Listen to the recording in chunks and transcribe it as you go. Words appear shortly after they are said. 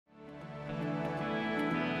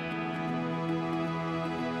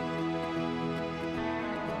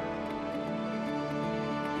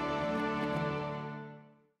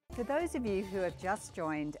To those of you who have just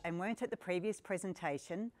joined and weren't at the previous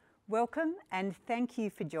presentation, welcome and thank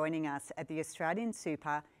you for joining us at the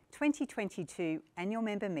AustralianSuper 2022 Annual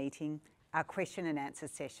Member Meeting, our question and answer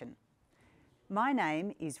session. My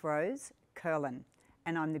name is Rose Curlin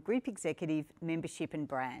and I'm the Group Executive, Membership and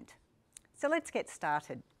Brand. So let's get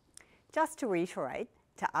started. Just to reiterate,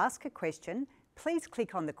 to ask a question, please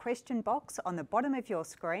click on the question box on the bottom of your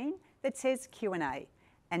screen that says Q&A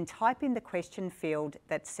and type in the question field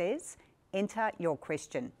that says enter your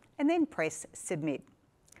question and then press submit.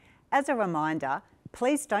 As a reminder,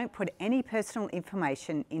 please don't put any personal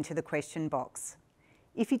information into the question box.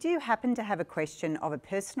 If you do happen to have a question of a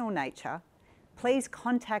personal nature, please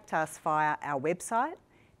contact us via our website,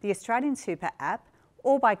 the AustralianSuper app,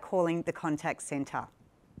 or by calling the contact centre.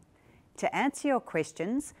 To answer your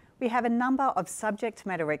questions, we have a number of subject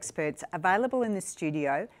matter experts available in the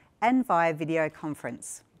studio and via video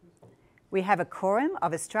conference. We have a quorum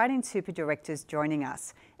of AustralianSuper directors joining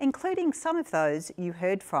us, including some of those you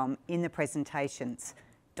heard from in the presentations,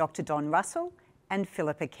 Dr. Don Russell and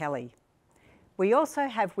Philippa Kelly. We also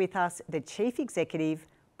have with us the Chief Executive,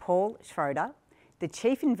 Paul Schroeder, the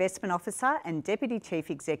Chief Investment Officer and Deputy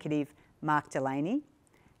Chief Executive, Mark Delaney,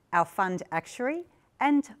 our Fund Actuary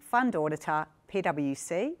and Fund Auditor,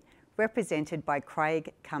 PwC, represented by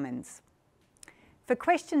Craig Cummins. For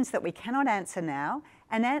questions that we cannot answer now,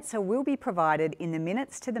 an answer will be provided in the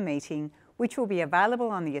minutes to the meeting, which will be available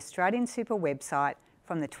on the AustralianSuper website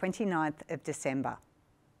from the 29th of December.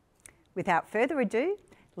 Without further ado,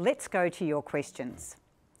 let's go to your questions.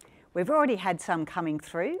 We've already had some coming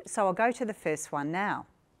through, so I'll go to the first one now.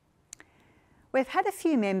 We've had a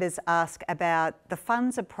few members ask about the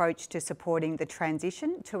fund's approach to supporting the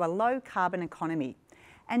transition to a low carbon economy,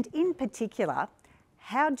 and in particular,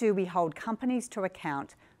 how do we hold companies to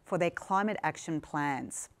account for their climate action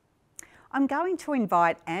plans? I'm going to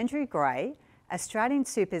invite Andrew Gray,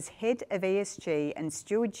 AustralianSuper's Head of ESG and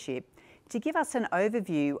Stewardship, to give us an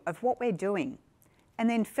overview of what we're doing, and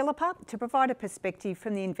then Philippa to provide a perspective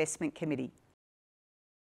from the Investment Committee.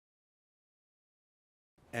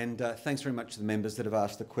 And thanks very much to the members that have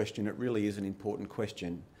asked the question. It really is an important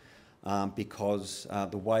question because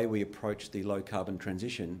the way we approach the low carbon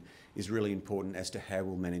transition is really important as to how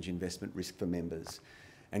we'll manage investment risk for members.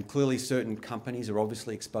 And clearly certain companies are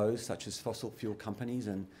obviously exposed, such as fossil fuel companies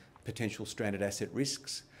and potential stranded asset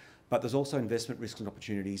risks. But there's also investment risks and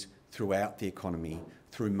opportunities throughout the economy,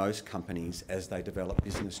 through most companies as they develop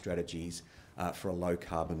business strategies for a low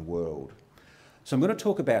carbon world. So I'm going to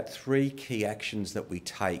talk about three key actions that we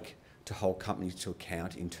take to hold companies to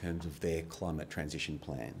account in terms of their climate transition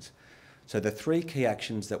plans. So the three key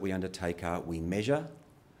actions that we undertake are we measure,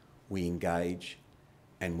 we engage,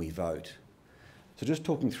 and we vote. So just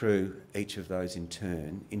talking through each of those in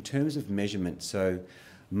turn. In terms of measurement, so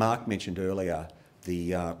Mark mentioned earlier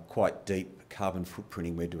the quite deep carbon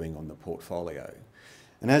footprinting we're doing on the portfolio.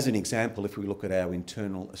 And as an example, if we look at our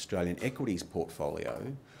internal Australian equities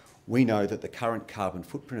portfolio, we know that the current carbon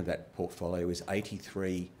footprint of that portfolio is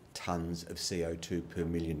 83 tonnes of CO2 per $1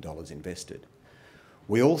 million invested.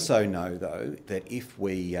 We also know, though, that if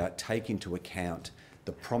we take into account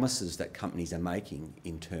the promises that companies are making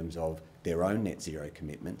in terms of their own net zero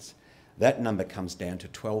commitments, that number comes down to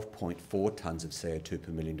 12.4 tonnes of CO2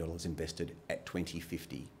 per $1 million invested at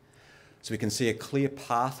 2050. So we can see a clear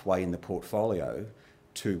pathway in the portfolio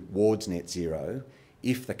towards net zero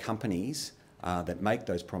if the companies that make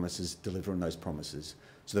those promises deliver on those promises.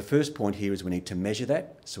 So the first point here is we need to measure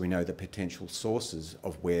that so we know the potential sources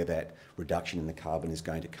of where that reduction in the carbon is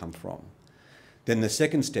going to come from. Then the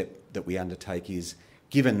second step that we undertake is,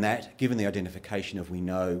 given the identification of we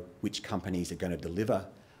know which companies are going to deliver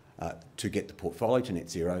to get the portfolio to net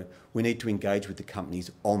zero, we need to engage with the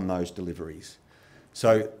companies on those deliveries.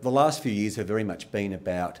 So the last few years have very much been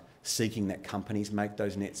about seeking that companies make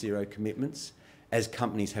those net zero commitments. As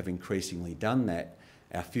companies have increasingly done that,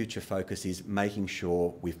 our future focus is making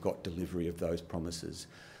sure we've got delivery of those promises.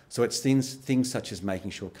 So it's things such as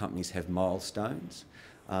making sure companies have milestones.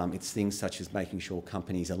 It's things such as making sure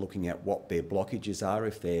companies are looking at what their blockages are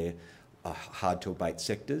if they're hard to abate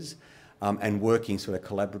sectors, and working sort of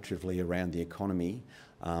collaboratively around the economy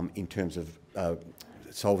in terms of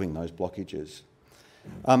solving those blockages.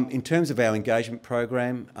 In terms of our engagement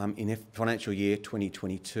program, in financial year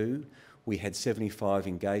 2022, we had 75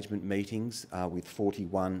 engagement meetings with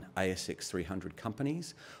 41 ASX 300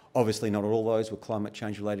 companies. Obviously not all those were climate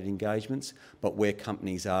change related engagements, but where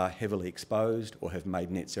companies are heavily exposed or have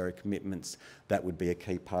made net zero commitments, that would be a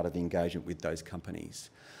key part of the engagement with those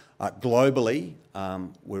companies. Globally,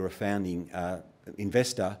 we're founding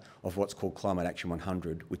investor of what's called Climate Action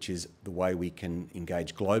 100, which is the way we can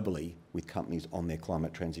engage globally with companies on their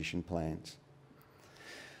climate transition plans.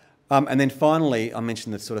 And then finally, I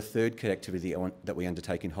mentioned the sort of third key activity that we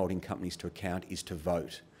undertake in holding companies to account is to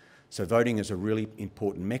vote. So voting is a really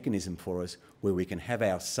important mechanism for us where we can have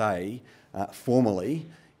our say formally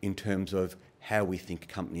in terms of how we think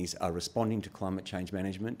companies are responding to climate change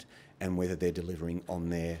management and whether they're delivering on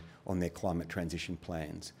their climate transition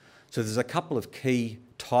plans. So there's a couple of key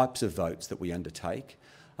types of votes that we undertake.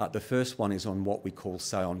 The first one is on what we call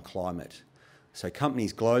Say on Climate. So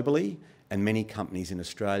companies globally and many companies in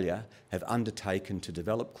Australia have undertaken to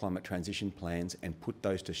develop climate transition plans and put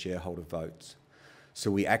those to shareholder votes. So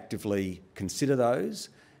we actively consider those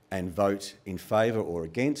and vote in favour or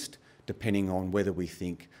against, depending on whether we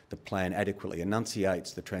think the plan adequately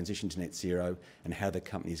enunciates the transition to net zero and how the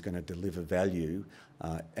company is going to deliver value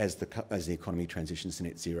as the economy transitions to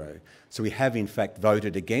net zero. So we have in fact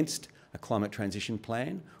voted against a climate transition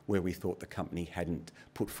plan where we thought the company hadn't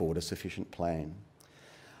put forward a sufficient plan.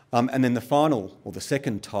 And then the final, or the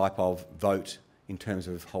second type of vote in terms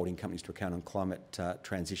of holding companies to account on climate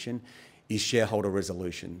transition is shareholder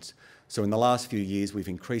resolutions. So in the last few years, we've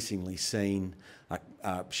increasingly seen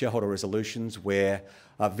shareholder resolutions where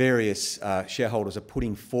various shareholders are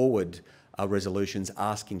putting forward resolutions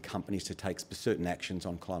asking companies to take certain actions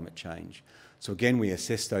on climate change. So again, we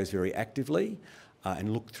assess those very actively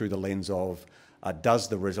and look through the lens of does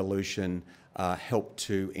the resolution help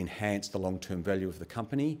to enhance the long-term value of the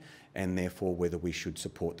company, and therefore whether we should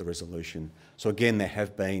support the resolution. So again, there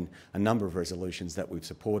have been a number of resolutions that we've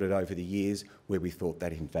supported over the years where we thought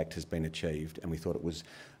that in fact has been achieved, and we thought it was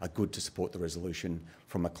good to support the resolution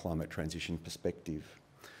from a climate transition perspective.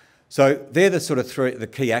 So they're the sort of the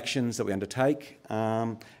key actions that we undertake.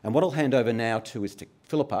 And what I'll hand over now to is to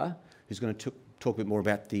Philippa, who's going to talk a bit more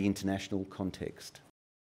about the international context.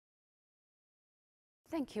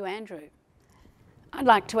 Thank you, Andrew. I'd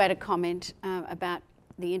like to add a comment about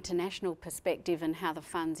the international perspective and how the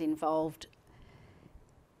fund's involved.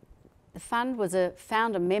 The fund was a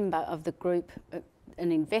founder member of the group,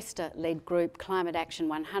 an investor-led group, Climate Action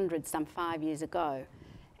 100, some 5 years ago.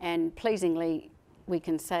 And pleasingly, we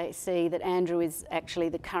can see that Andrew is actually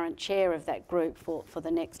the current chair of that group for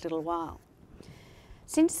the next little while.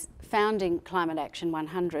 Since founding Climate Action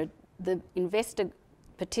 100, the investor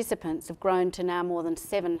participants have grown to now more than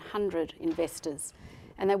 700 investors,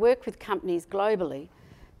 and they work with companies globally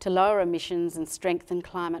to lower emissions and strengthen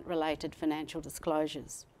climate-related financial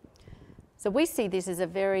disclosures. So we see this as a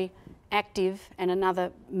very active and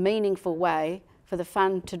another meaningful way for the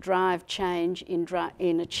fund to drive change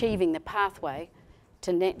in achieving the pathway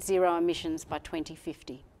to net zero emissions by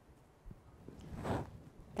 2050.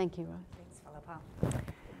 Thank you, Rose. Thanks, Philippa.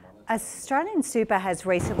 AustralianSuper has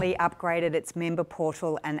recently upgraded its member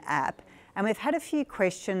portal and app, and we've had a few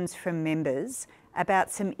questions from members about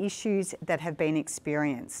some issues that have been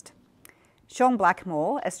experienced. Sean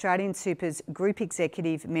Blackmore, AustralianSuper's Group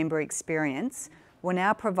Executive Member Experience, will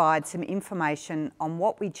now provide some information on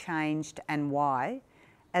what we changed and why,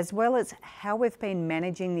 as well as how we've been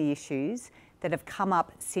managing the issues that have come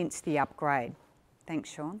up since the upgrade. Thanks,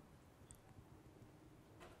 Sean.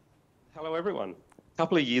 Hello, everyone. A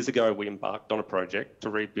couple of years ago, we embarked on a project to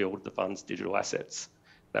rebuild the fund's digital assets.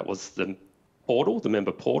 That was the portal, the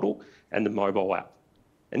member portal, and the mobile app.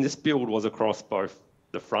 And this build was across both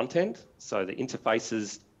the front end, so the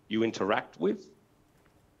interfaces you interact with,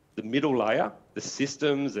 the middle layer, the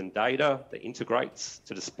systems and data that integrates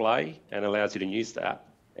to display and allows you to use the app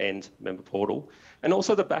and member portal, and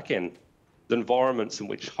also the back end, the environments in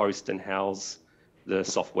which host and house the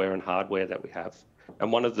software and hardware that we have.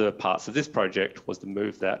 And one of the parts of this project was to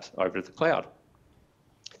move that over to the cloud.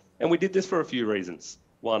 And we did this for a few reasons.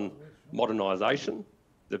 One, modernisation.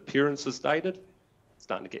 The appearance was dated,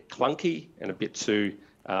 starting to get clunky and a bit too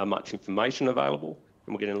much information available.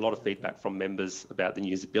 And we're getting a lot of feedback from members about the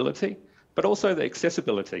usability, but also the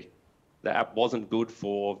accessibility. The app wasn't good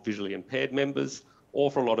for visually impaired members or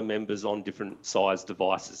for a lot of members on different sized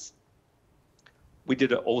devices. We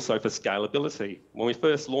did it also for scalability. When we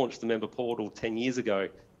first launched the member portal 10 years ago,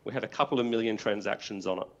 we had a couple of million transactions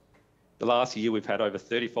on it. The last year, we've had over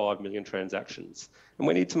 35 million transactions. And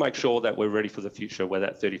we need to make sure that we're ready for the future where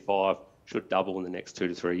that 35 should double in the next 2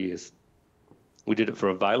 to 3 years. We did it for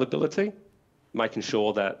availability, making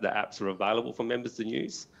sure that the apps are available for members to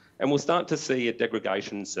use. And we'll start to see a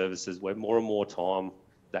degradation in services where more and more time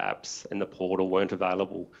the apps and the portal weren't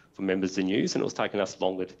available for members to use, and it was taking us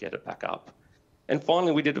longer to get it back up. And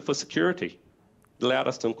finally, we did it for security. It allowed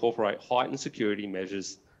us to incorporate heightened security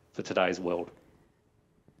measures for today's world.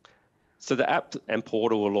 So the app and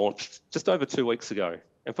portal were launched just over 2 weeks ago.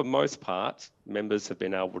 And for most part, members have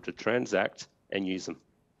been able to transact and use them.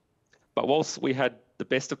 But whilst we had the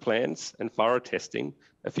best of plans and thorough testing,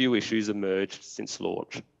 a few issues emerged since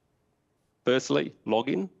launch. Firstly,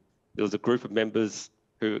 login. There was a group of members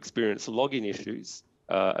who experienced login issues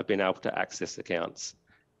have been able to access accounts.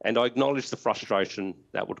 And I acknowledge the frustration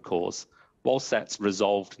that would cause. Whilst that's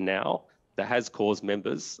resolved now, that has caused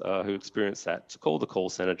members who experienced that to call the call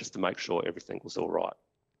centre just to make sure everything was all right.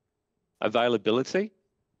 Availability.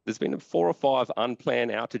 There's been 4 or 5 unplanned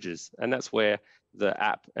outages, and that's where the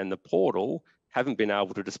app and the portal haven't been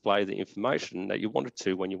able to display the information that you wanted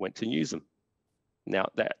to when you went to use them. Now,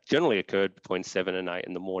 that generally occurred between 7 and 8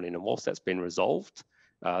 in the morning, and whilst that's been resolved,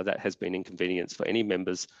 that has been inconvenience for any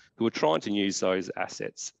members who are trying to use those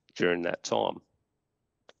assets during that time.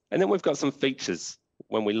 And then we've got some features.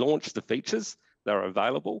 When we launched the features, they're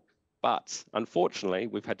available, but unfortunately,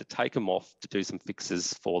 we've had to take them off to do some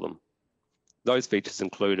fixes for them. Those features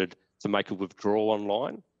included to make a withdrawal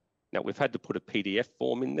online. Now, we've had to put a PDF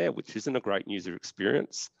form in there, which isn't a great user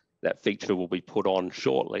experience. That feature will be put on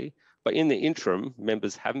shortly, but in the interim,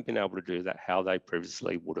 members haven't been able to do that how they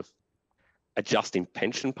previously would have. Adjusting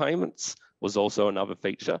pension payments was also another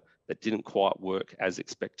feature that didn't quite work as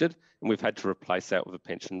expected, and we've had to replace that with a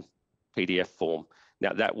pension PDF form.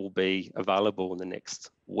 Now, that will be available in the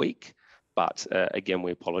next week, but again,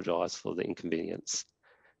 we apologise for the inconvenience.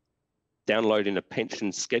 Downloading a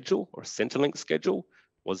pension schedule or a Centrelink schedule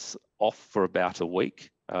was off for about a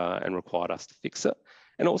week and required us to fix it.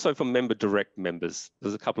 And also for member direct members,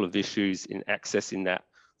 there's a couple of issues in accessing that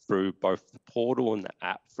through both the portal and the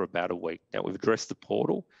app for about a week. Now, we've addressed the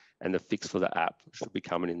portal, and the fix for the app should be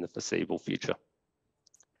coming in the foreseeable future.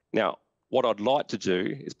 Now, what I'd like to do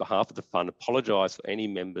is, on behalf of the fund, apologise for any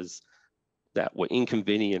members that were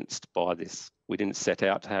inconvenienced by this. We didn't set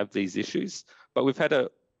out to have these issues, but we've had a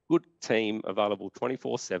good team available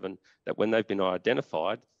 24/7 that when they've been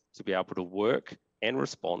identified to be able to work and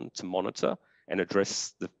respond to monitor and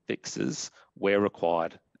address the fixes where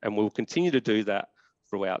required. And we'll continue to do that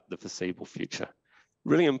throughout the foreseeable future.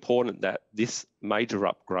 Really important that this major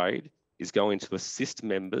upgrade is going to assist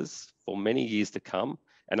members for many years to come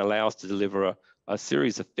and allow us to deliver a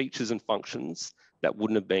series of features and functions that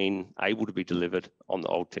wouldn't have been able to be delivered on the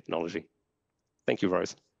old technology. Thank you,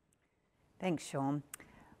 Rose. Thanks, Sean.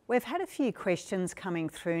 We've had a few questions coming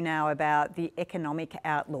through now about the economic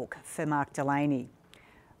outlook for Mark Delaney.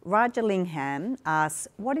 Raja Lingham asks,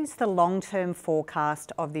 what is the long-term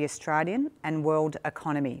forecast of the Australian and world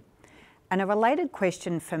economy? And a related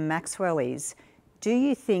question from Maxwell is, do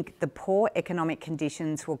you think the poor economic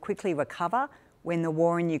conditions will quickly recover when the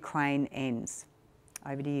war in Ukraine ends?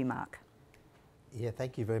 Over to you, Mark. Yeah,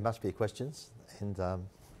 thank you very much for your questions, and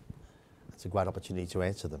it's a great opportunity to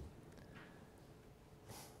answer them.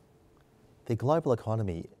 The global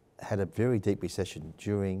economy had a very deep recession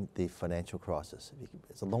during the financial crisis.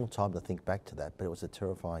 It's a long time to think back to that, but it was a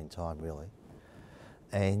terrifying time, really.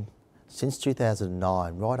 And since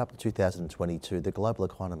 2009, right up to 2022, the global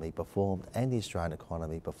economy performed, and the Australian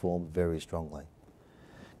economy performed very strongly.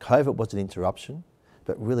 COVID was an interruption,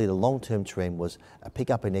 but really the long-term trend was a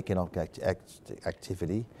pickup in economic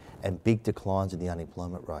activity and big declines in the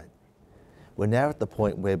unemployment rate. We're now at the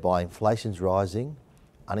point whereby inflation's rising,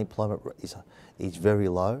 unemployment is very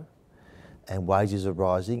low, and wages are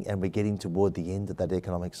rising, and we're getting toward the end of that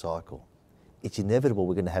economic cycle. It's inevitable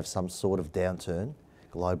we're going to have some sort of downturn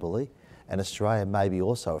globally, and Australia may be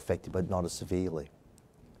also affected, but not as severely.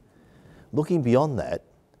 Looking beyond that,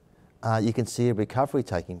 you can see a recovery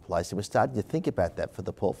taking place, and we're starting to think about that for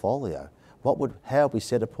the portfolio. How we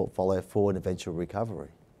set a portfolio for an eventual recovery?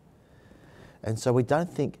 And so we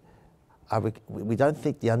don't think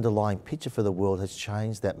the underlying picture for the world has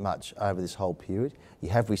changed that much over this whole period. You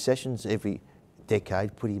have recessions every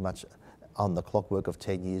decade, pretty much on the clockwork of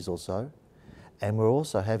 10 years or so. And we're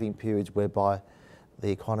also having periods whereby the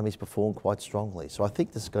economies perform quite strongly. So I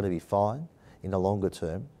think this is going to be fine in the longer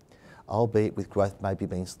term, albeit with growth maybe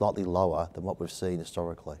being slightly lower than what we've seen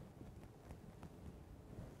historically.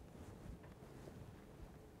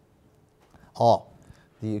 Oh,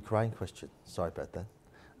 the Ukraine question. Sorry about that.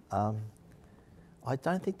 I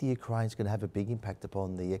don't think the Ukraine is going to have a big impact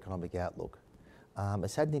upon the economic outlook.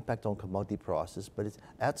 It's had an impact on commodity prices, but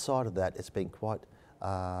outside of that, it's been quite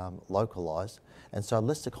localised. And so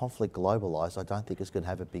unless the conflict globalised, I don't think it's going to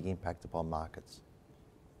have a big impact upon markets.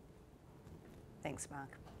 Thanks,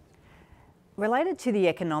 Mark. Related to the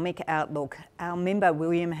economic outlook, our member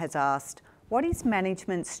William has asked, what is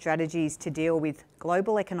management's strategies to deal with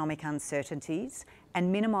global economic uncertainties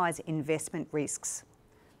and minimise investment risks?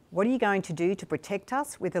 What are you going to do to protect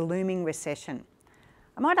us with a looming recession?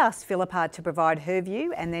 I might ask Philippa to provide her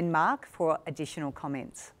view and then Mark for additional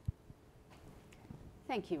comments.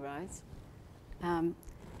 Thank you, Rose. And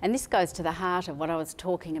this goes to the heart of what I was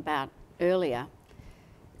talking about earlier.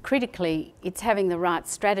 Critically, it's having the right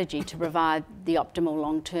strategy to provide the optimal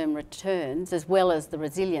long-term returns as well as the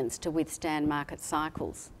resilience to withstand market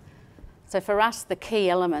cycles. So for us, the key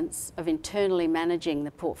elements of internally managing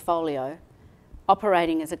the portfolio,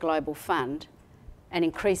 operating as a global fund, and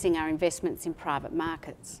increasing our investments in private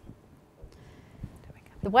markets.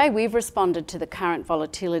 The way we've responded to the current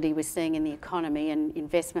volatility we're seeing in the economy and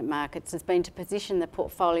investment markets has been to position the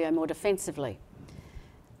portfolio more defensively,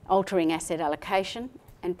 altering asset allocation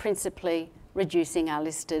and principally reducing our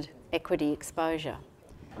listed equity exposure.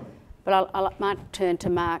 But I might turn to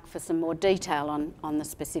Mark for some more detail on the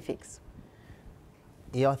specifics.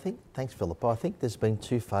 Yeah, thanks Philippa. I think there's been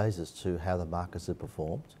two phases to how the markets have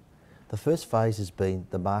performed. The first phase has been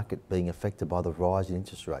the market being affected by the rise in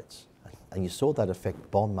interest rates. And you saw that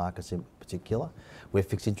affect bond markets in particular, where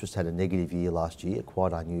fixed interest had a negative year last year,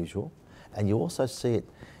 quite unusual. And you also see it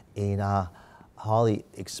in highly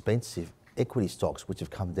expensive equity stocks, which have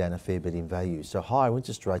come down a fair bit in value. So higher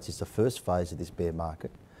interest rates is the first phase of this bear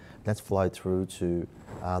market. That's flowed through to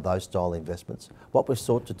those style investments. What we've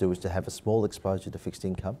sought to do is to have a small exposure to fixed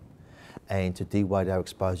income and to de-weight our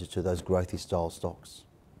exposure to those growthy style stocks.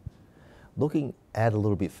 Looking out a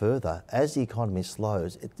little bit further, as the economy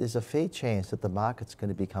slows, there's a fair chance that the market's going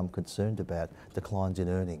to become concerned about declines in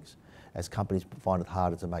earnings as companies find it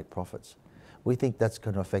harder to make profits. We think that's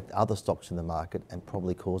going to affect other stocks in the market and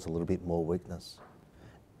probably cause a little bit more weakness.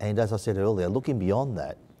 And as I said earlier, looking beyond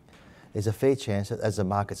that, there's a fair chance that as the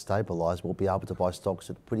market stabilises, we'll be able to buy stocks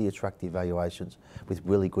at pretty attractive valuations with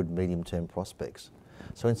really good medium-term prospects.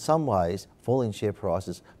 So in some ways, falling share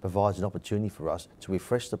prices provides an opportunity for us to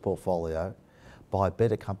refresh the portfolio, buy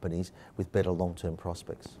better companies with better long-term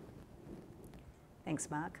prospects.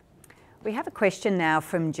 Thanks, Mark. We have a question now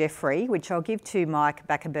from Jeffrey, which I'll give to Mike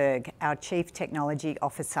Backerberg, our Chief Technology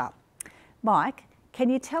Officer. Mike, can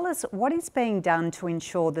you tell us what is being done to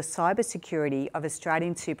ensure the cybersecurity of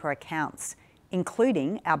AustralianSuper accounts,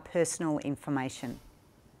 including our personal information?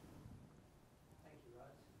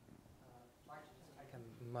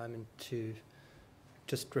 Moment to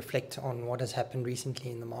just reflect on what has happened recently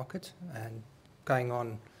in the market and going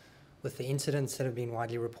on with the incidents that have been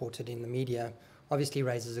widely reported in the media obviously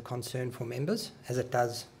raises a concern for members as it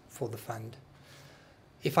does for the fund.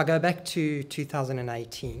 If I go back to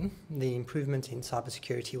 2018, the improvement in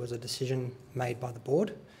cybersecurity was a decision made by the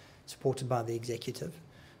board, supported by the executive.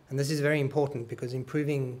 And this is very important because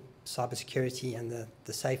improving cybersecurity and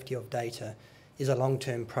the safety of data is a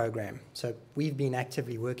long-term program. So we've been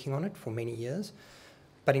actively working on it for many years,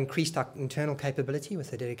 but increased our internal capability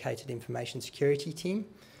with a dedicated information security team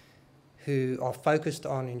who are focused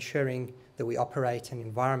on ensuring that we operate an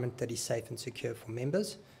environment that is safe and secure for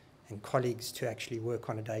members and colleagues to actually work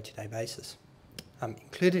on a day-to-day basis.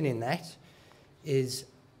 Included in that is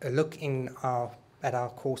a look at our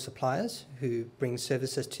core suppliers who bring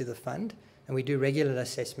services to the fund, and we do regular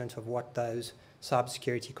assessment of what those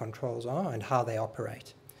cybersecurity controls are and how they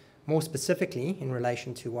operate. More specifically, in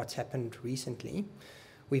relation to what's happened recently,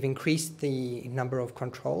 we've increased the number of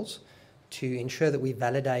controls to ensure that we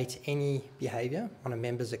validate any behaviour on a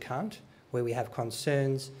member's account where we have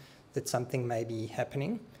concerns that something may be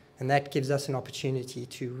happening, and that gives us an opportunity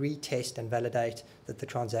to retest and validate that the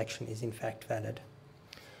transaction is in fact valid.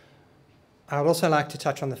 I would also like to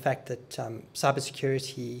touch on the fact that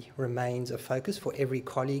cybersecurity remains a focus for every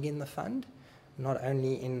colleague in the fund, not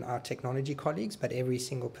only in our technology colleagues, but every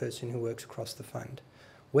single person who works across the fund.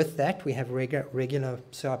 With that, we have regular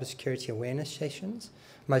cybersecurity awareness sessions.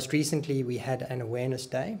 Most recently, we had an awareness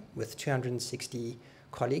day with 260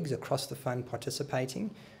 colleagues across the fund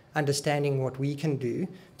participating, understanding what we can do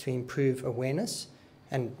to improve awareness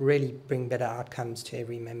and really bring better outcomes to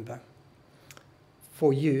every member.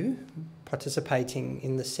 For you participating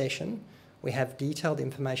in this session, we have detailed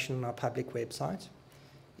information on our public website.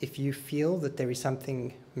 If you feel that there is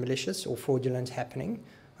something malicious or fraudulent happening,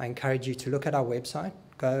 I encourage you to look at our website,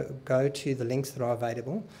 go to the links that are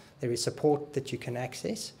available. There is support that you can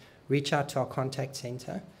access, reach out to our contact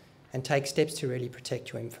centre and take steps to really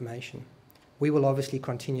protect your information. We will obviously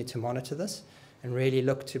continue to monitor this and really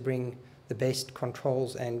look to bring the best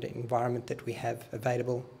controls and environment that we have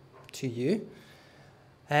available to you.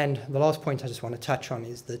 And the last point I just want to touch on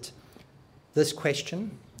is that this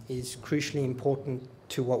question is crucially important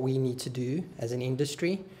to what we need to do as an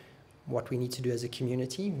industry, what we need to do as a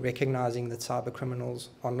community, recognising that cyber criminals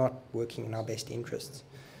are not working in our best interests.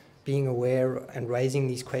 being aware and raising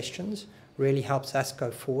these questions really helps us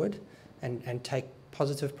go forward and take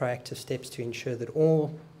positive proactive steps to ensure that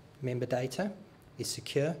all member data is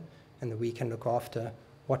secure and that we can look after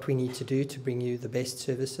what we need to do to bring you the best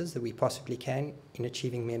services that we possibly can in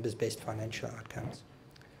achieving members' best financial outcomes.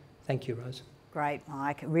 Thank you, Rose. Great,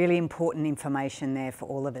 Mike. Really important information there for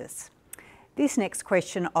all of us. This next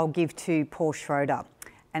question I'll give to Paul Schroeder,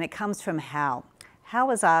 and it comes from Hal. Hal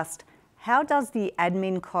has asked, how does the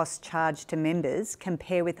admin cost charged to members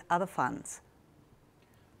compare with other funds?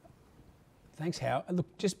 Thanks, Hal.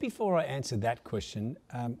 Look, just before I answer that question,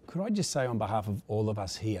 could I just say on behalf of all of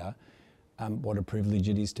us here, what a privilege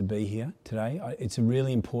it is to be here today. It's a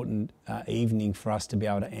really important evening for us to be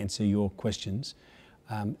able to answer your questions.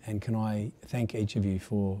 And can I thank each of you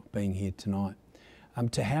for being here tonight.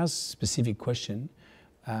 To Hal's specific question,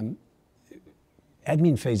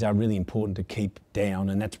 admin fees are really important to keep down,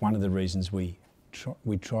 and that's one of the reasons we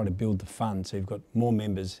try to build the fund, so you've got more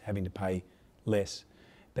members having to pay less.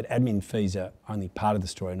 But admin fees are only part of the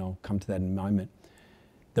story, and I'll come to that in a moment.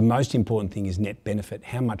 The most important thing is net benefit.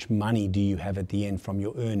 How much money do you have at the end from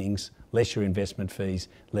your earnings, less your investment fees,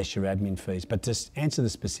 less your admin fees? But to answer the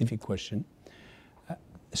specific question,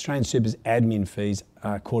 AustralianSuper's admin fees,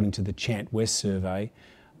 according to the Chant West survey,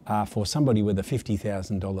 for somebody with a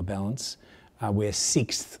 $50,000 balance, we're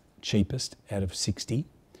 6th cheapest out of 60.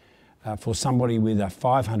 For somebody with a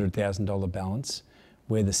 $500,000 balance,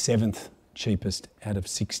 we're the 7th cheapest out of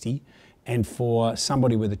 60. And for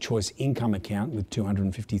somebody with a choice income account with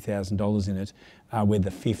 $250,000 in it, we're the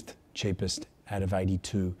 5th cheapest out of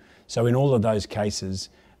 82. So in all of those cases,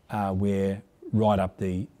 we're right up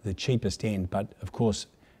the cheapest end. But of course,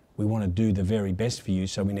 we want to do the very best for you,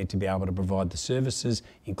 so we need to be able to provide the services,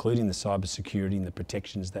 including the cyber security and the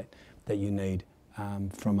protections that you need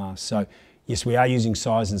from us. So yes, we are using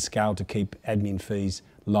size and scale to keep admin fees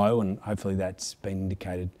low, and hopefully that's been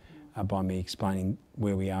indicated by me explaining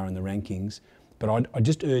where we are in the rankings. But I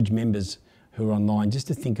just urge members who are online just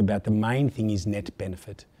to think about the main thing is net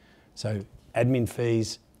benefit. So admin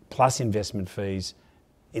fees plus investment fees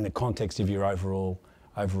in the context of your overall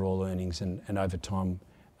earnings, and over time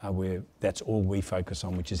that's all we focus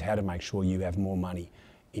on, which is how to make sure you have more money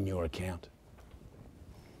in your account.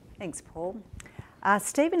 Thanks, Paul.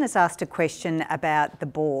 Stephen has asked a question about the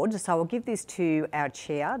board, so I'll give this to our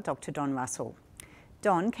chair, Dr. Don Russell.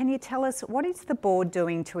 Don, can you tell us what is the board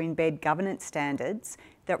doing to embed governance standards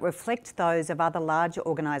that reflect those of other large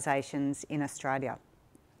organisations in Australia?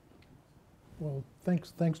 Well,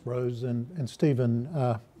 thanks Rose and Stephen.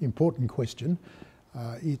 Important question.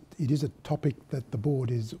 It is a topic that the board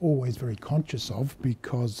is always very conscious of,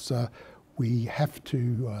 because we have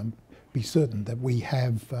to be certain that we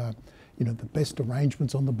have the best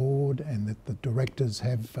arrangements on the board, and that the directors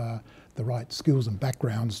have the right skills and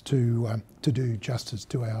backgrounds to do justice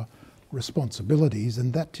to our responsibilities.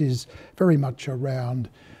 And that is very much around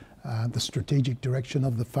the strategic direction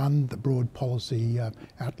of the fund, the broad policy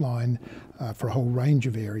outline for a whole range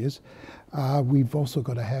of areas. We've also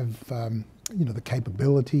got to have the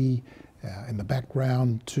capability and the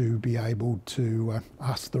background to be able to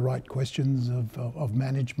ask the right questions of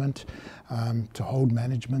management, to hold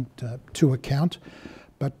management to account.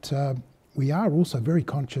 But we are also very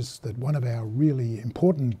conscious that one of our really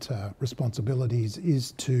important responsibilities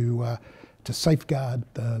is to safeguard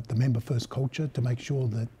the member first culture, to make sure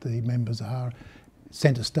that the members are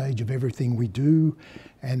centre stage of everything we do,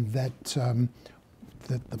 and that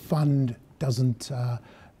the fund doesn't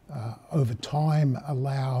over time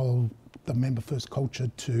allow the member first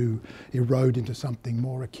culture to erode into something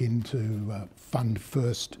more akin to fund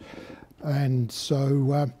first. And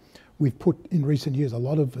so we've put in recent years a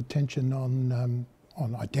lot of attention on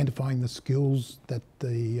identifying the skills that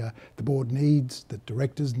the board needs, that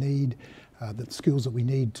directors need, the skills that we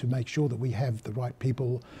need to make sure that we have the right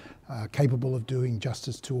people capable of doing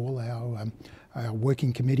justice to all our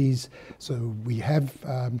working committees. So we have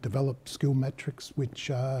developed skill metrics,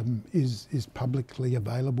 which is publicly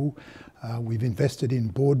available. We've invested in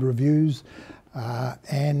board reviews,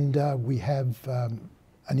 and we have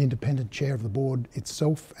an independent chair of the board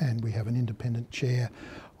itself, and we have an independent chair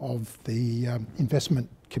of the investment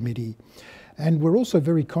committee. And we're also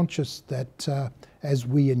very conscious that as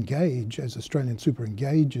we engage, as AustralianSuper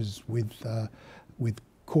engages with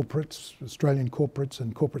corporates, Australian corporates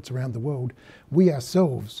and corporates around the world, we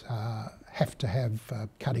ourselves have to have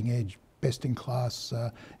cutting edge, best in class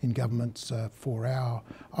in governments for our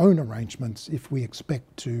own arrangements if we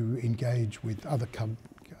expect to engage with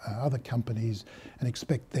other companies and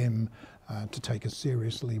expect them to take us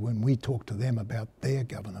seriously when we talk to them about their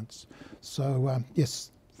governance. So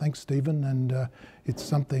yes, Thanks, Stephen, and it's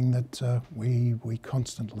something that we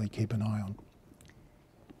constantly keep an eye on.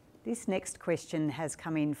 This next question has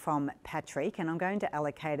come in from Patrick, and I'm going to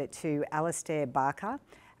allocate it to Alastair Barker.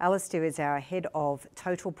 Alastair is our Head of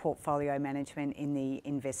Total Portfolio Management in the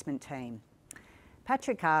investment team.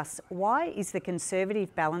 Patrick asks, why is the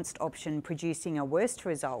conservative balanced option producing a worse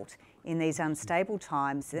result in these unstable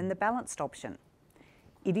times than the balanced option?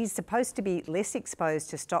 It is supposed to be less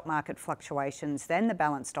exposed to stock market fluctuations than the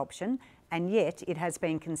balanced option, and yet it has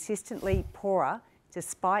been consistently poorer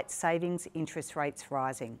despite savings interest rates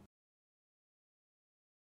rising.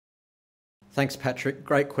 Thanks, Patrick.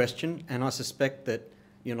 Great question, and I suspect that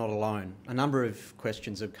you're not alone. A number of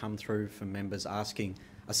questions have come through from members asking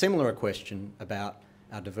a similar question about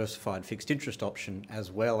our diversified fixed interest option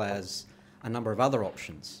as well as a number of other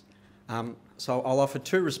options. So I'll offer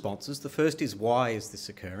two responses. The first is, why is this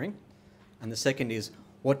occurring? And the second is,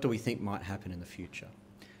 what do we think might happen in the future?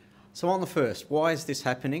 So on the first, why is this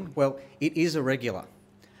happening? Well, it is irregular.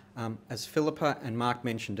 As Philippa and Mark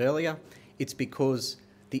mentioned earlier, it's because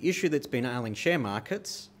the issue that's been ailing share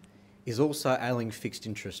markets is also ailing fixed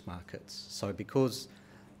interest markets. So because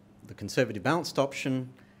the conservative balanced option,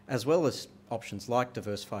 as well as options like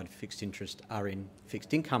diversified fixed interest, are in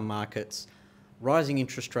fixed income markets, rising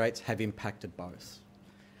interest rates have impacted both.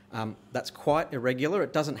 That's quite irregular.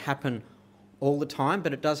 It doesn't happen all the time,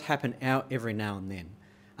 but it does happen every now and then.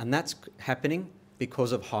 And that's happening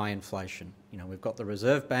because of high inflation. You know, we've got the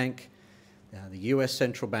Reserve Bank, the US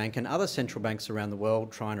Central Bank and other central banks around the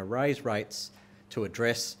world trying to raise rates to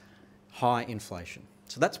address high inflation.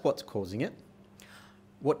 So that's what's causing it.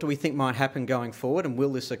 What do we think might happen going forward, and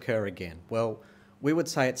will this occur again? Well, we would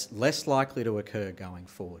say it's less likely to occur going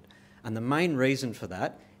forward. And the main reason for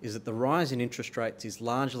that is that the rise in interest rates is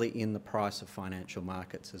largely in the price of financial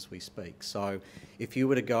markets as we speak. So if you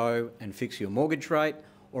were to go and fix your mortgage rate,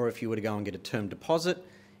 or if you were to go and get a term deposit,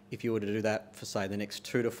 if you were to do that for, say, the next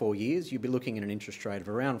 2 to 4 years, you'd be looking at an interest rate of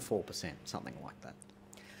around 4%, something like that.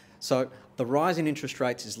 So the rise in interest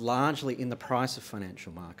rates is largely in the price of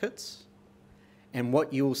financial markets, and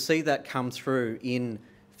what you will see that come through in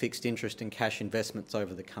fixed interest and cash investments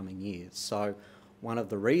over the coming years. So one of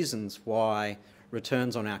the reasons why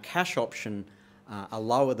returns on our cash option are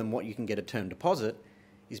lower than what you can get a term deposit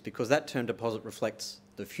is because that term deposit reflects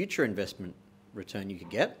the future investment return you could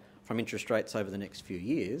get from interest rates over the next few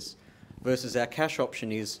years, versus our cash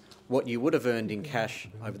option is what you would have earned in cash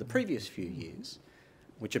over the previous few years,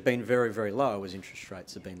 which have been very, very low as interest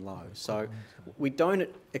rates have been low. So we don't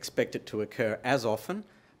expect it to occur as often,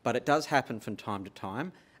 but it does happen from time to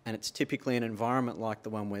time, and it's typically an environment like the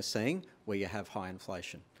one we're seeing where you have high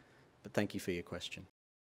inflation. But thank you for your question.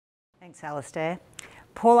 Thanks, Alastair.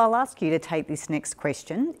 Paul, I'll ask you to take this next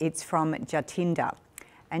question. It's from Jatinder.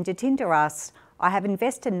 And Jatinder asks, I have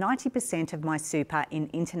invested 90% of my super in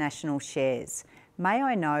international shares. May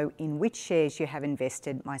I know in which shares you have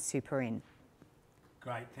invested my super in?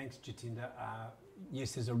 Great, thanks Jatinder.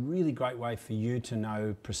 Yes, there's a really great way for you to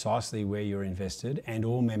know precisely where you're invested, and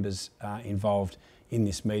all members involved in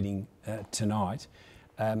this meeting tonight.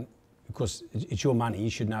 Of course, it's your money, you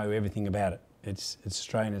should know everything about it. It's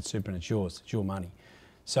Australian, it's super, and it's yours, it's your money.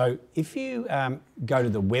 So if you go to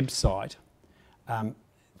the website,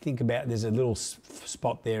 think about, there's a little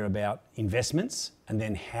spot there about investments and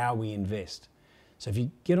then how we invest. So if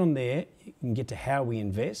you get on there, you can get to how we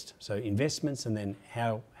invest, so investments and then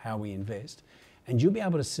how we invest, and you'll be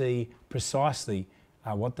able to see precisely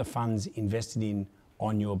what the fund's invested in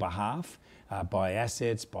on your behalf, by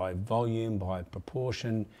assets, by volume, by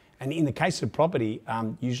proportion. And in the case of property,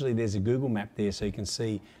 usually there's a Google map there so you can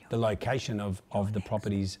see the location of the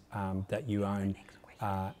properties that you own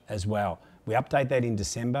as well. We update that in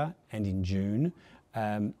December and in June.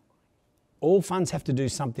 All funds have to do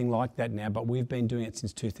something like that now, but we've been doing it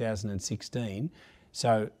since 2016.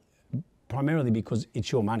 So primarily because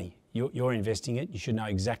it's your money. You're investing it, you should know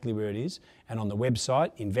exactly where it is. And on the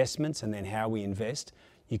website, investments and then how we invest,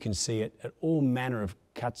 you can see it at all manner of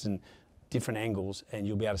cuts and different angles, and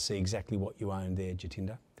you'll be able to see exactly what you own there,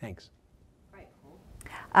 Jatinder. Thanks. Great,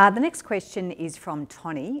 Paul. The next question is from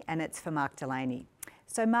Tony, and it's for Mark Delaney.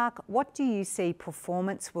 So Mark, what do you see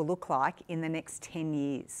performance will look like in the next 10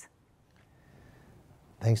 years?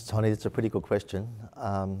 Thanks, Tony. It's a pretty good question.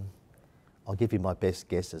 I'll give you my best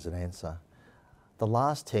guess as an answer. The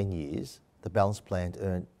last 10 years, the balanced plan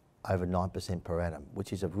earned over 9% per annum,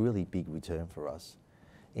 which is a really big return for us.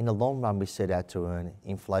 In the long run, we set out to earn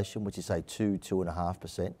inflation, which is say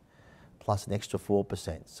 2.5%, plus an extra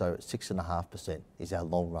 4%. So 6.5% is our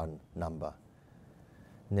long run number.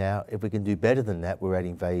 Now, if we can do better than that, we're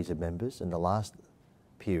adding value to members, and the last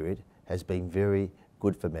period has been very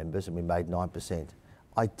good for members, and we made 9%.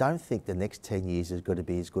 I don't think the next 10 years is going to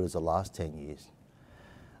be as good as the last 10 years.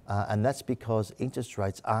 And that's because interest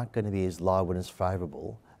rates aren't going to be as low and as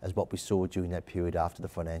favourable as what we saw during that period after the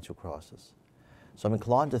financial crisis. So I'm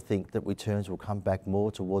inclined to think that returns will come back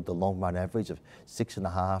more toward the long run average of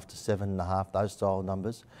 6.5 to 7.5, those style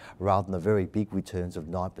numbers, rather than the very big returns of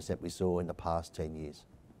 9% we saw in the past 10 years.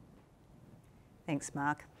 Thanks,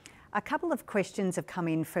 Mark. A couple of questions have come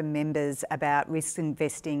in from members about risk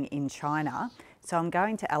investing in China, so I'm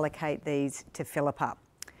going to allocate these to Philippa.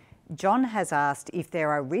 John has asked if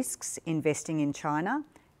there are risks investing in China,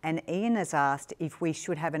 and Ian has asked if we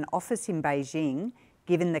should have an office in Beijing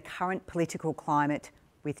given the current political climate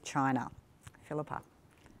with China. Philippa.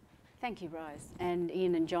 Thank you, Rose, and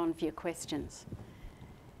Ian and John for your questions.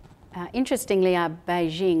 Interestingly, our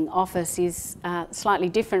Beijing office is slightly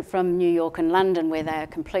different from New York and London, where they are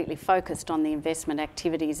completely focused on the investment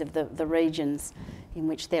activities of the regions in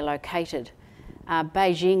which they're located. Our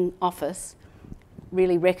Beijing office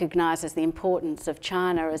really recognises the importance of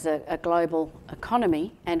China as a global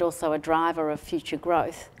economy and also a driver of future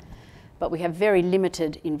growth. But we have very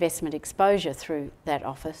limited investment exposure through that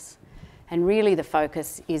office. And really the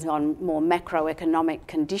focus is on more macroeconomic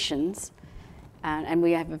conditions. And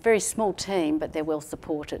we have a very small team, but they're well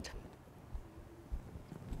supported.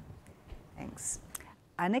 Thanks.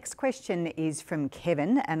 Our next question is from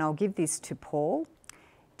Kevin, and I'll give this to Paul.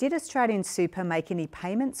 Did AustralianSuper make any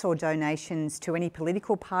payments or donations to any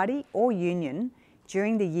political party or union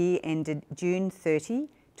during the year ended June 30,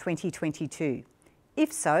 2022?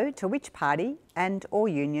 If so, to which party and or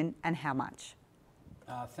union, and how much?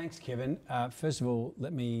 Thanks, Kevin. First of all,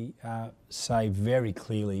 let me say very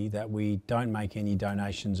clearly that we don't make any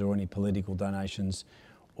donations or any political donations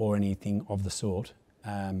or anything of the sort.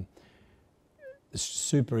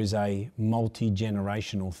 Super is a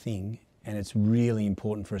multi-generational thing, and it's really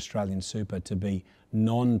important for AustralianSuper to be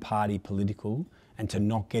non-party political and to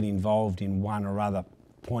not get involved in one or other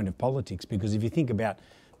point of politics. Because if you think about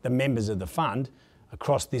the members of the fund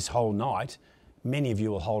across this whole night, many of you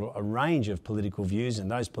will hold a range of political views, and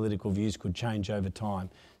those political views could change over time.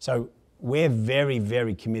 So we're very,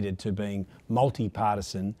 very committed to being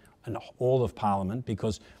multi-partisan and all of Parliament,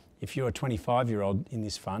 because if you're a 25-year-old in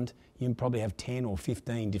this fund, you probably have 10 or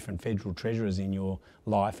 15 different federal treasurers in your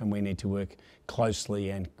life, and we need to work closely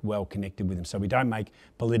and well connected with them. So we don't make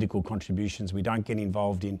political contributions, we don't get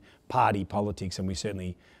involved in party politics, and we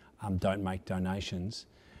certainly don't make donations.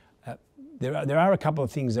 There are a couple of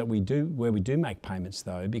things that we do where we do make payments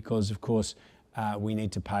though, because of course we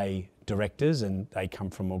need to pay directors, and they come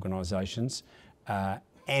from organisations,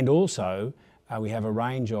 and also we have a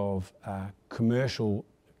range of commercial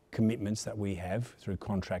commitments that we have through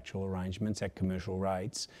contractual arrangements at commercial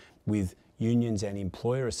rates with unions and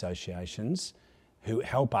employer associations who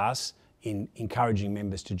help us in encouraging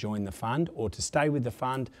members to join the fund or to stay with the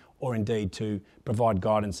fund, or indeed to provide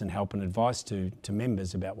guidance and help and advice to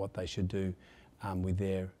members about what they should do with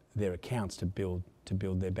their accounts to build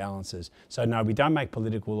their balances. So no, we don't make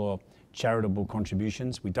political or charitable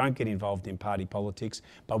contributions. We don't get involved in party politics,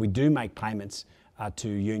 but we do make payments to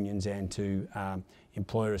unions and to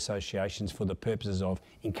employer associations for the purposes of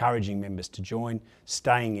encouraging members to join,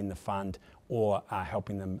 staying in the fund, or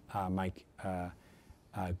helping them make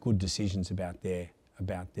good decisions about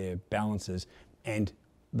their balances. And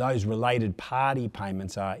those related party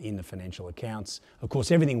payments are in the financial accounts. Of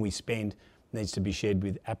course, everything we spend needs to be shared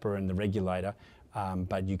with APRA and the regulator,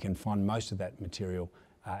 but you can find most of that material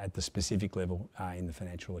at the specific level in the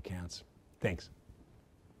financial accounts. Thanks.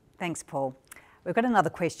 Thanks, Paul. We've got another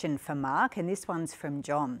question for Mark, and this one's from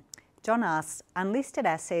John. John asks, unlisted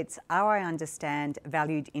assets are, I understand,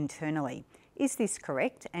 valued internally. Is this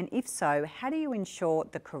correct? And if so, how do you ensure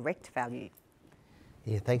the correct value?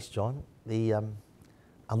 Yeah, thanks, John. The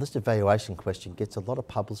unlisted valuation question gets a lot of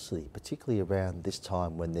publicity, particularly around this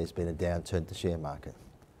time when there's been a downturn in the share market.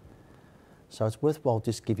 So it's worthwhile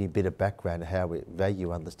just giving a bit of background to how we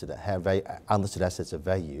value unlisted assets are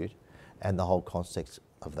valued and the whole context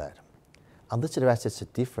of that. Unlisted assets are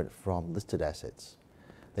different from listed assets.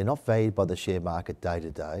 They're not valued by the share market day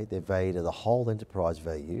to day. They're valued at the whole enterprise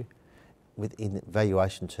value within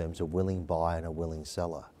valuation terms, a willing buyer and a willing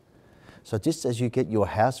seller. So just as you get your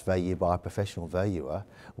house valued by a professional valuer,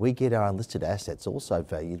 we get our unlisted assets also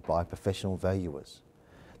valued by professional valuers.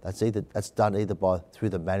 That's done either through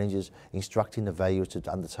the managers instructing the valuers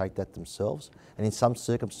to undertake that themselves, and in some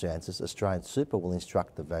circumstances, AustralianSuper will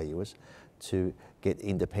instruct the valuers to get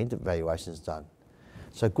independent valuations done.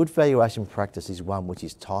 So good valuation practice is one which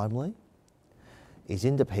is timely, is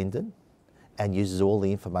independent, and uses all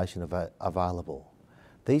the information available.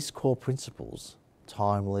 These core principles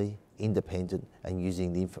timely, independent, and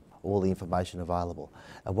using all the information available.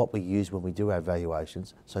 And what we use when we do our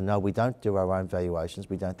valuations, so no, we don't do our own valuations,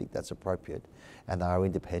 we don't think that's appropriate, and they are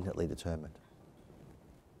independently determined.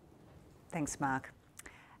 Thanks, Mark.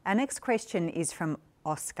 Our next question is from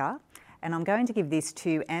Oscar, and I'm going to give this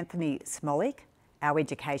to Anthony Smolik, our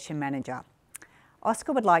Education Manager.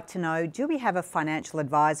 Oscar would like to know, do we have a financial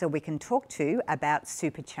advisor we can talk to about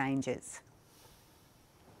super changes?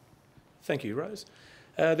 Thank you, Rose.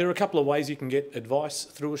 There are a couple of ways you can get advice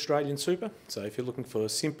through AustralianSuper. So if you're looking for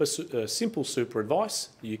simple super advice,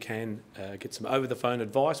 you can get some over-the-phone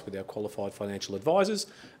advice with our qualified financial advisors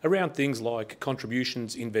around things like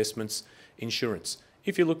contributions, investments, insurance.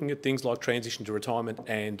 If you're looking at things like transition to retirement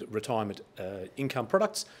and retirement income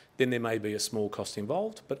products, then there may be a small cost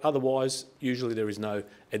involved, but otherwise, usually there is no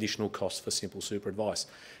additional cost for simple super advice.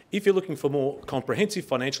 If you're looking for more comprehensive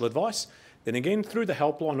financial advice, then again, through the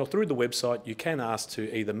helpline or through the website, you can ask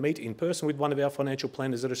to either meet in person with one of our financial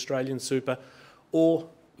planners at AustralianSuper or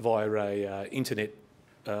via a internet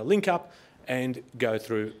link up and go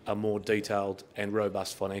through a more detailed and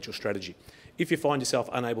robust financial strategy. If you find yourself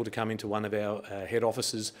unable to come into one of our head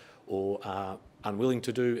offices or are unwilling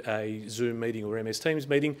to do a Zoom meeting or MS Teams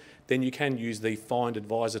meeting, then you can use the Find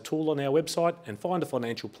Advisor tool on our website and find a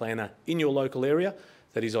financial planner in your local area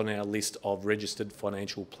that is on our list of registered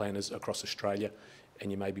financial planners across Australia,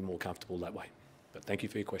 and you may be more comfortable that way. But thank you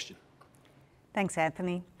for your question. Thanks,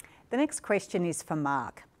 Anthony. The next question is for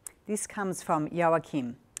Mark. This comes from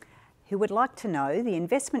Joachim, who would like to know, the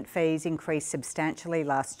investment fees increased substantially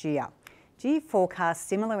last year. Do you forecast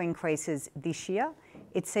similar increases this year?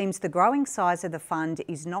 It seems the growing size of the fund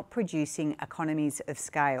is not producing economies of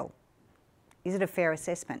scale. Is it a fair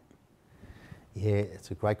assessment? Yeah,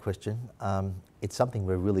 it's a great question. It's something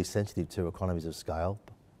we're really sensitive to, economies of scale.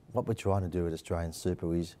 What we're trying to do at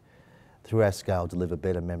AustralianSuper is, through our scale, deliver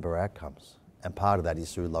better member outcomes. And part of that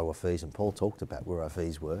is through lower fees, and Paul talked about where our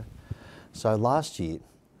fees were. So last year,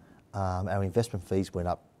 our investment fees went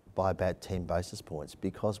up by about 10 basis points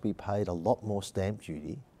because we paid a lot more stamp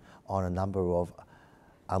duty on a number of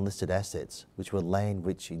unlisted assets, which were land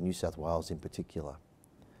rich in New South Wales in particular.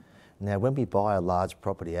 Now, when we buy a large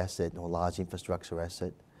property asset or a large infrastructure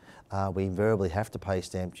asset, we invariably have to pay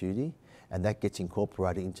stamp duty, and that gets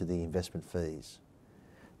incorporated into the investment fees.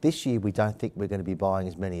 This year, we don't think we're going to be buying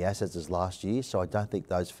as many assets as last year, so I don't think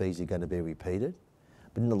those fees are going to be repeated.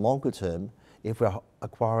 But in the longer term, if we're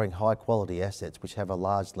acquiring high quality assets which have a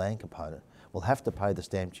large land component, we'll have to pay the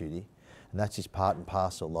stamp duty, and that's just part and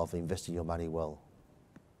parcel of investing your money well.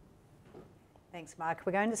 Thanks, Mark.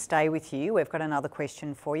 We're going to stay with you. We've got another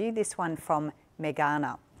question for you, this one from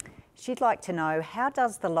Megana. She'd like to know, how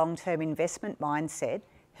does the long-term investment mindset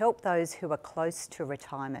help those who are close to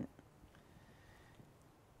retirement?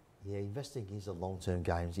 Yeah, investing is a long-term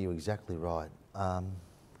game, you're exactly right.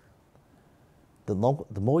 The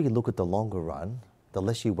more you look at the longer run, the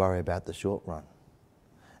less you worry about the short run.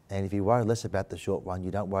 And if you worry less about the short run,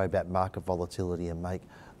 you don't worry about market volatility and make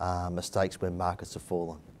mistakes when markets have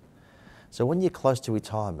fallen. So when you're close to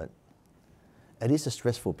retirement, it is a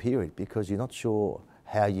stressful period because you're not sure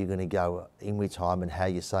how you're going to go in retirement, how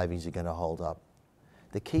your savings are going to hold up.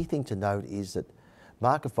 The key thing to note is that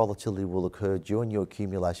market volatility will occur during your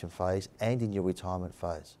accumulation phase and in your retirement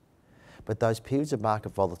phase. But those periods of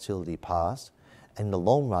market volatility pass, and in the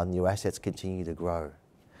long run, your assets continue to grow.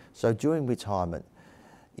 So during retirement,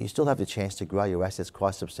 you still have the chance to grow your assets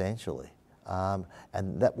quite substantially. And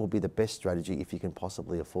that will be the best strategy if you can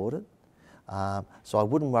possibly afford it. So I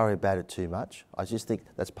wouldn't worry about it too much. I just think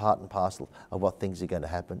that's part and parcel of what things are going to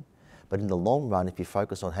happen. But in the long run, if you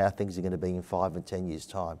focus on how things are going to be in 5 and 10 years'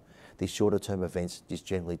 time, these shorter term events just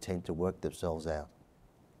generally tend to work themselves out.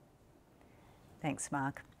 Thanks,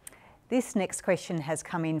 Mark. This next question has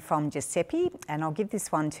come in from Giuseppe, and I'll give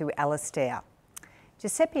this one to Alastair.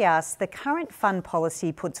 Giuseppe asks, the current fund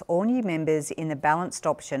policy puts all new members in the balanced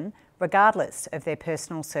option regardless of their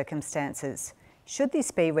personal circumstances. Should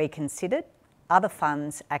this be reconsidered? Other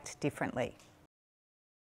funds act differently.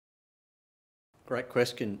 Great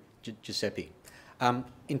question, Giuseppe.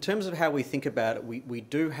 In terms of how we think about it, we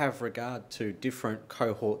do have regard to different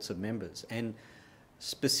cohorts of members, and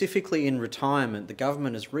specifically in retirement, the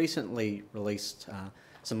government has recently released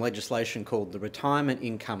some legislation called the Retirement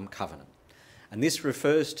Income Covenant. And this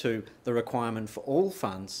refers to the requirement for all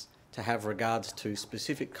funds to have regards to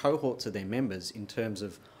specific cohorts of their members in terms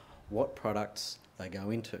of what products they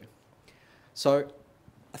go into. So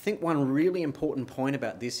I think one really important point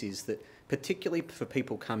about this is that, particularly for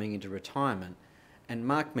people coming into retirement, and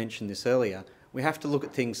Mark mentioned this earlier, we have to look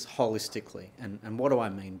at things holistically. And what do I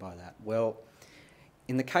mean by that? Well,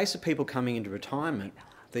 In the case of people coming into retirement,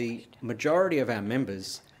 the majority of our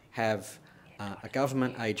members have a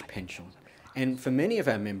government age pension. And for many of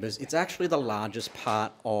our members, it's actually the largest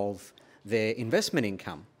part of their investment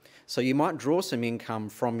income. So you might draw some income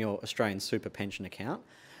from your Australian super pension account,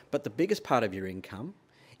 but the biggest part of your income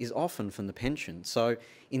is often from the pension. So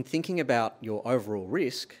in thinking about your overall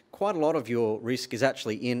risk, quite a lot of your risk is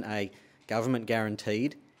actually in a government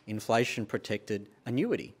guaranteed, inflation protected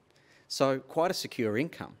annuity. So quite a secure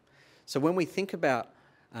income. So when we think about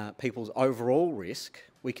people's overall risk,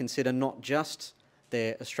 we consider not just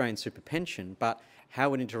their Australian super pension, but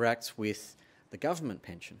how it interacts with the government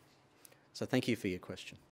pension. So thank you for your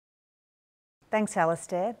question. Thanks,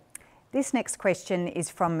 Alistair. This next question is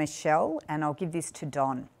from Michelle, and I'll give this to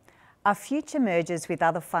Don. Are future mergers with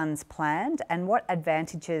other funds planned, and what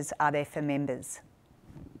advantages are there for members?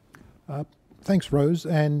 Thanks, Rose,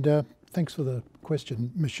 and thanks for the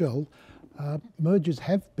question, Michelle. Mergers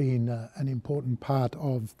have been an important part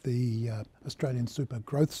of the Australian super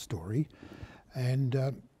growth story, and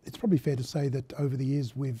it's probably fair to say that over the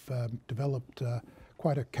years we've developed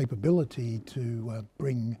quite a capability to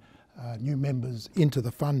bring new members into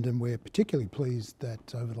the fund, and we're particularly pleased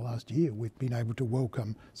that over the last year we've been able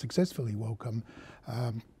to successfully welcome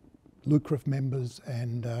LUCRF members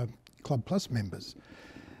and Club Plus members.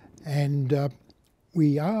 And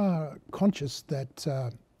we are conscious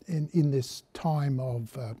that in this time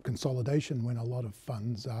of consolidation, when a lot of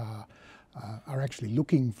funds are actually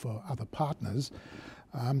looking for other partners,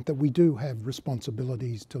 that we do have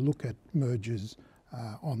responsibilities to look at mergers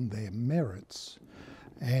on their merits.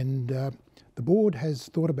 And the board has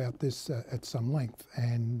thought about this at some length,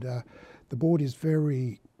 and the board is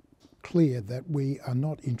very clear that we are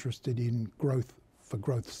not interested in growth for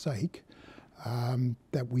growth's sake,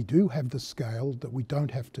 that we do have the scale, that we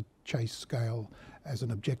don't have to chase scale as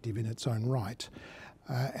an objective in its own right,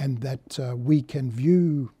 and that we can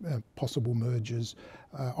view possible mergers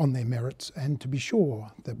on their merits, and to be sure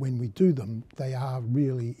that when we do them, they are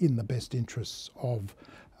really in the best interests of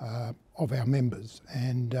our members.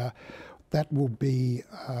 And that will be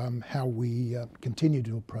how we continue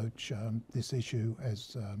to approach this issue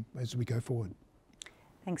as we go forward.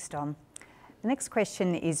 Thanks, Don. The next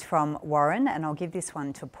question is from Warren, and I'll give this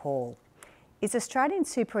one to Paul. Is Australian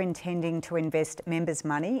Super intending to invest members'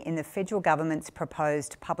 money in the federal government's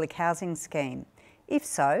proposed public housing scheme? If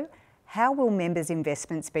so, how will members'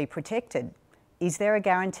 investments be protected? Is there a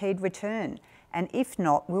guaranteed return? And if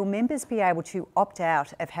not, will members be able to opt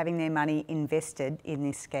out of having their money invested in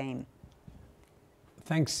this scheme?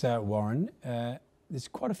 Thanks, Warren. There's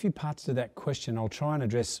quite a few parts to that question. I'll try and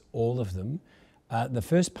address all of them. The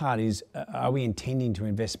first part is, are we intending to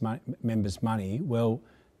invest members' money? Well,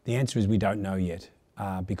 the answer is we don't know yet,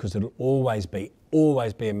 because it'll always be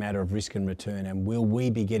a matter of risk and return, and will we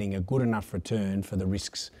be getting a good enough return for the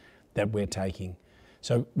risks that we're taking?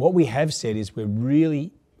 So what we have said is we're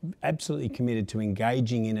really absolutely committed to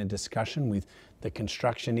engaging in a discussion with the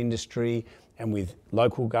construction industry and with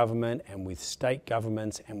local government and with state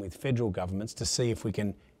governments and with federal governments to see if we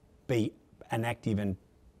can be an active and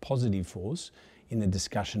positive force in the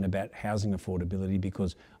discussion about housing affordability,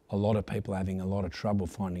 because a lot of people are having a lot of trouble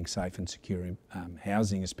finding safe and secure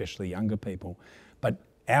housing, especially younger people. But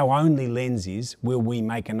our only lens is, will we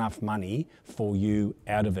make enough money for you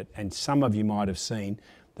out of it? And some of you might have seen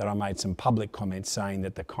that I made some public comments saying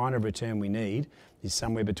that the kind of return we need is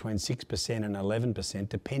somewhere between 6% and 11%,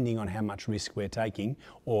 depending on how much risk we're taking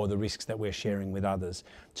or the risks that we're sharing with others.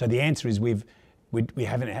 So the answer is we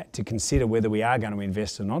haven't had to consider whether we are going to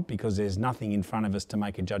invest or not, because there's nothing in front of us to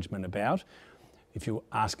make a judgment about. If you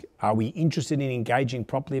ask, are we interested in engaging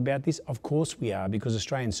properly about this? Of course we are, because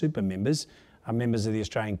Australian Super members are members of the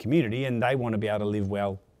Australian community, and they want to be able to live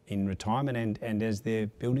well in retirement and as they're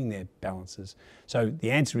building their balances. So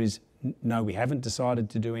the answer is no, we haven't decided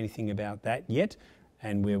to do anything about that yet,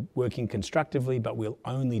 and we're working constructively, but we'll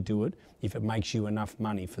only do it if it makes you enough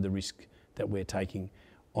money for the risk that we're taking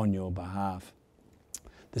on your behalf.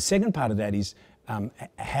 The second part of that is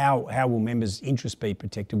how will members' interests be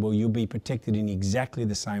protected? Well, you'll be protected in exactly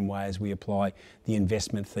the same way as we apply the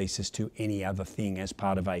investment thesis to any other thing as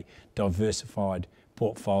part of a diversified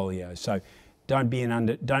portfolio. So don't be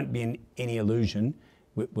in any illusion.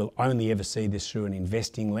 We'll only ever see this through an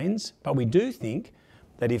investing lens. But we do think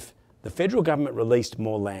that if the federal government released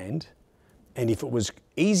more land, and if it was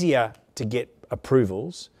easier to get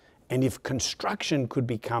approvals, and if construction could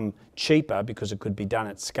become cheaper because it could be done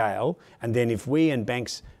at scale, and then if we and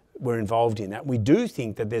banks were involved in that, we do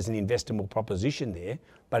think that there's an investable proposition there,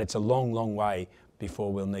 but it's a long, long way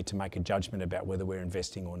before we'll need to make a judgment about whether we're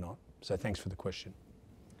investing or not. So thanks for the question.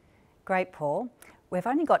 Great, Paul. We've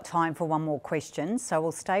only got time for one more question, so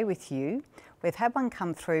we'll stay with you. We've had one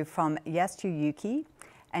come through from Yasuyuki,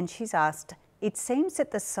 and she's asked, it seems that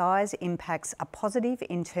the size impacts are positive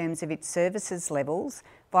in terms of its services levels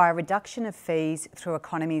via reduction of fees through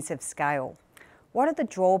economies of scale. What are the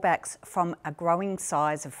drawbacks from a growing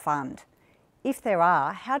size of fund? If there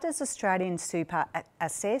are, how does AustralianSuper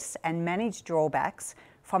assess and manage drawbacks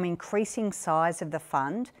from increasing size of the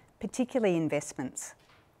fund, particularly investments?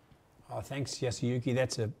 Oh, thanks, Yasuyuki.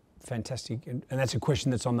 That's a fantastic, and that's a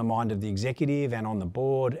question that's on the mind of the executive and on the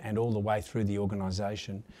board and all the way through the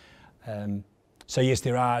organisation. So yes,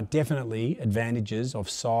 there are definitely advantages of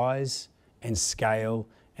size and scale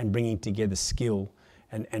and bringing together skill.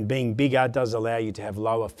 And being bigger does allow you to have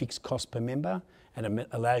lower fixed cost per member, and it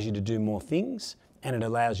allows you to do more things, and it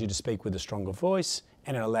allows you to speak with a stronger voice,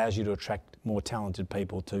 and it allows you to attract more talented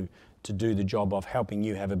people to do the job of helping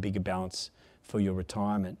you have a bigger balance for your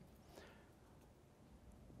retirement.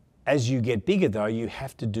 As you get bigger though, you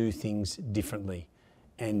have to do things differently.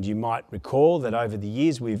 And you might recall that over the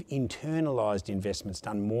years we've internalised investments,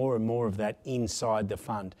 done more and more of that inside the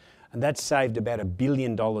fund. And that's saved about $1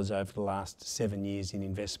 billion over the last 7 years in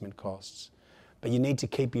investment costs. But you need to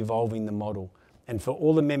keep evolving the model. And for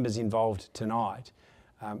all the members involved tonight,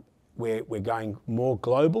 we're going more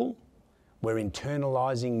global, we're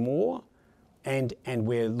internalising more, and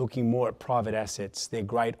we're looking more at private assets. They're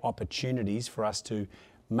great opportunities for us to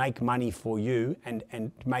make money for you and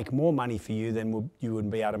make more money for you than you would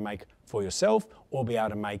be able to make for yourself or be able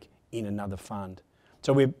to make in another fund.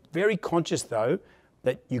 So we're very conscious though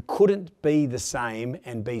that you couldn't be the same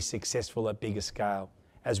and be successful at bigger scale.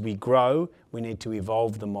 As we grow, we need to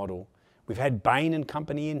evolve the model. We've had Bain and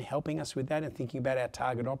Company in helping us with that and thinking about our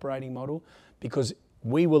target operating model, because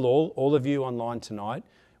we will all of you online tonight,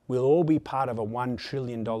 will all be part of a $1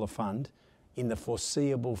 trillion fund in the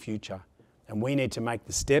foreseeable future. And we need to make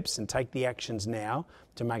the steps and take the actions now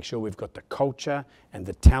to make sure we've got the culture and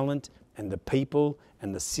the talent and the people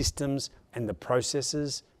and the systems and the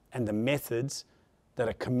processes and the methods that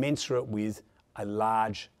are commensurate with a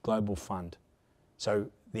large global fund. So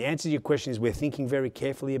the answer to your question is we're thinking very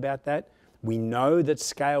carefully about that. We know that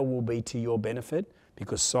scale will be to your benefit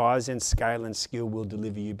because size and scale and skill will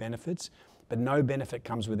deliver you benefits, but no benefit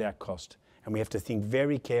comes without cost. And we have to think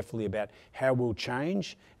very carefully about how we'll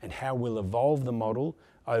change and how we'll evolve the model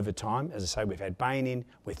over time. As I say, we've had Bain in,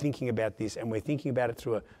 we're thinking about this, and we're thinking about it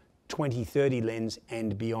through a 2030 lens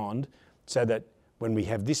and beyond, so that when we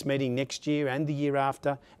have this meeting next year and the year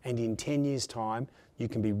after and in 10 years' time, you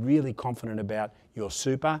can be really confident about your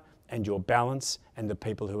super and your balance and the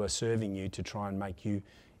people who are serving you to try and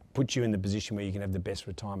put you in the position where you can have the best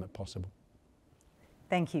retirement possible.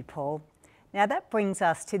 Thank you, Paul. Now that brings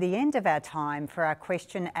us to the end of our time for our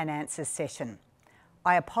question and answer session.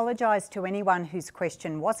 I apologise to anyone whose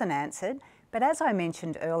question wasn't answered, but as I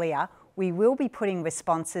mentioned earlier, we will be putting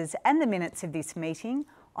responses and the minutes of this meeting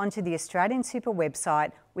onto the AustralianSuper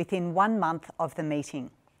website within 1 month of the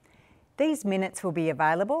meeting. These minutes will be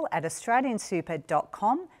available at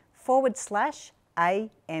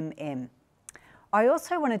australiansuper.com/AMM. I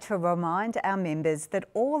also wanted to remind our members that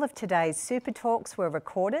all of today's Super Talks were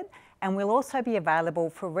recorded and will also be available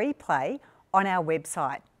for replay on our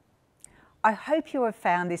website. I hope you have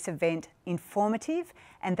found this event informative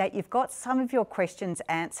and that you've got some of your questions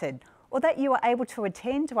answered, or that you were able to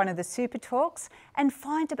attend one of the Super Talks and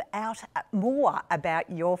find out more about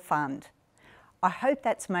your fund. I hope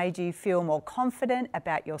that's made you feel more confident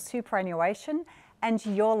about your superannuation and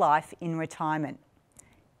your life in retirement.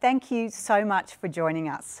 Thank you so much for joining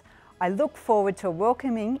us. I look forward to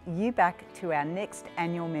welcoming you back to our next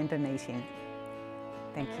annual member meeting.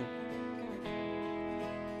 Thank you.